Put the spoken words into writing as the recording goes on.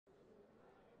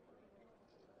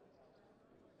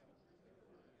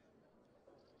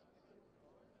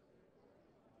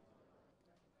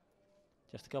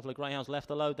Just a couple of greyhounds left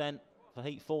to load then for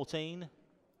heat 14.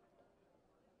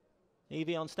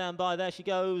 Evie on standby, there she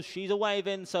goes, she's a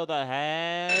waving, so the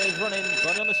hare is running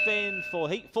on the spin for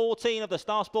heat 14 of the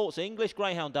Star Sports English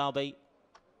Greyhound Derby.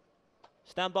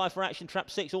 Standby for action, trap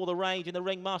 6, all the rage in the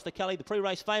ring, Master Kelly, the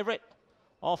pre-race favourite.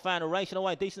 Off and racing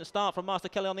away, decent start from Master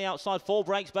Kelly on the outside, 4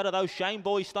 breaks better though,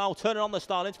 Shaneboy style, turning on the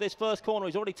style into this first corner,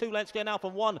 he's already 2 lengths clear now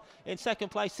from 1 in second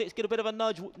place, 6 get a bit of a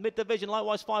nudge, mid-division,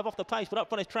 likewise 5 off the pace, but up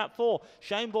front is trap 4,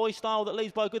 Shaneboy style that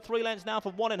leads by a good 3 lengths now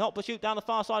from 1 in hot pursuit down the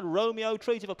far side, Romeo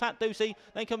Treaty for Pat Ducey,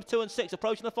 then comes 2 and 6,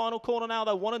 approaching the final corner now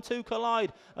though, 1 and 2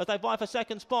 collide as they vie for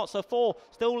second spot, so 4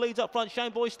 still leads up front,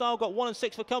 Shaneboy style got 1 and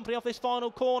 6 for company off this final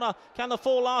corner, can the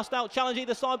 4 last out, challenge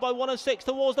either side by 1 and 6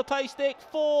 towards the pace stick,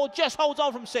 4 just holds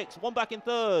on from 6, 1 back in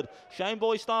third.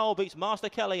 Shaneboy style beats Master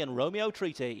Kelly and Romeo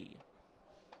Treaty.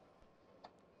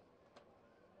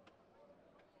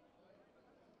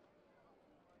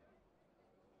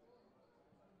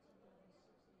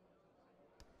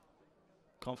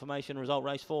 Confirmation result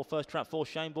race 4, first trap 4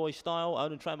 Shaneboy style,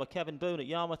 owned and trained by Kevin Boone at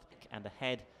Yarmouth, and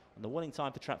ahead. And the winning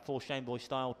time for trap 4 Shaneboy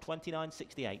style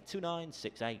 29.68,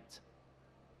 29.68.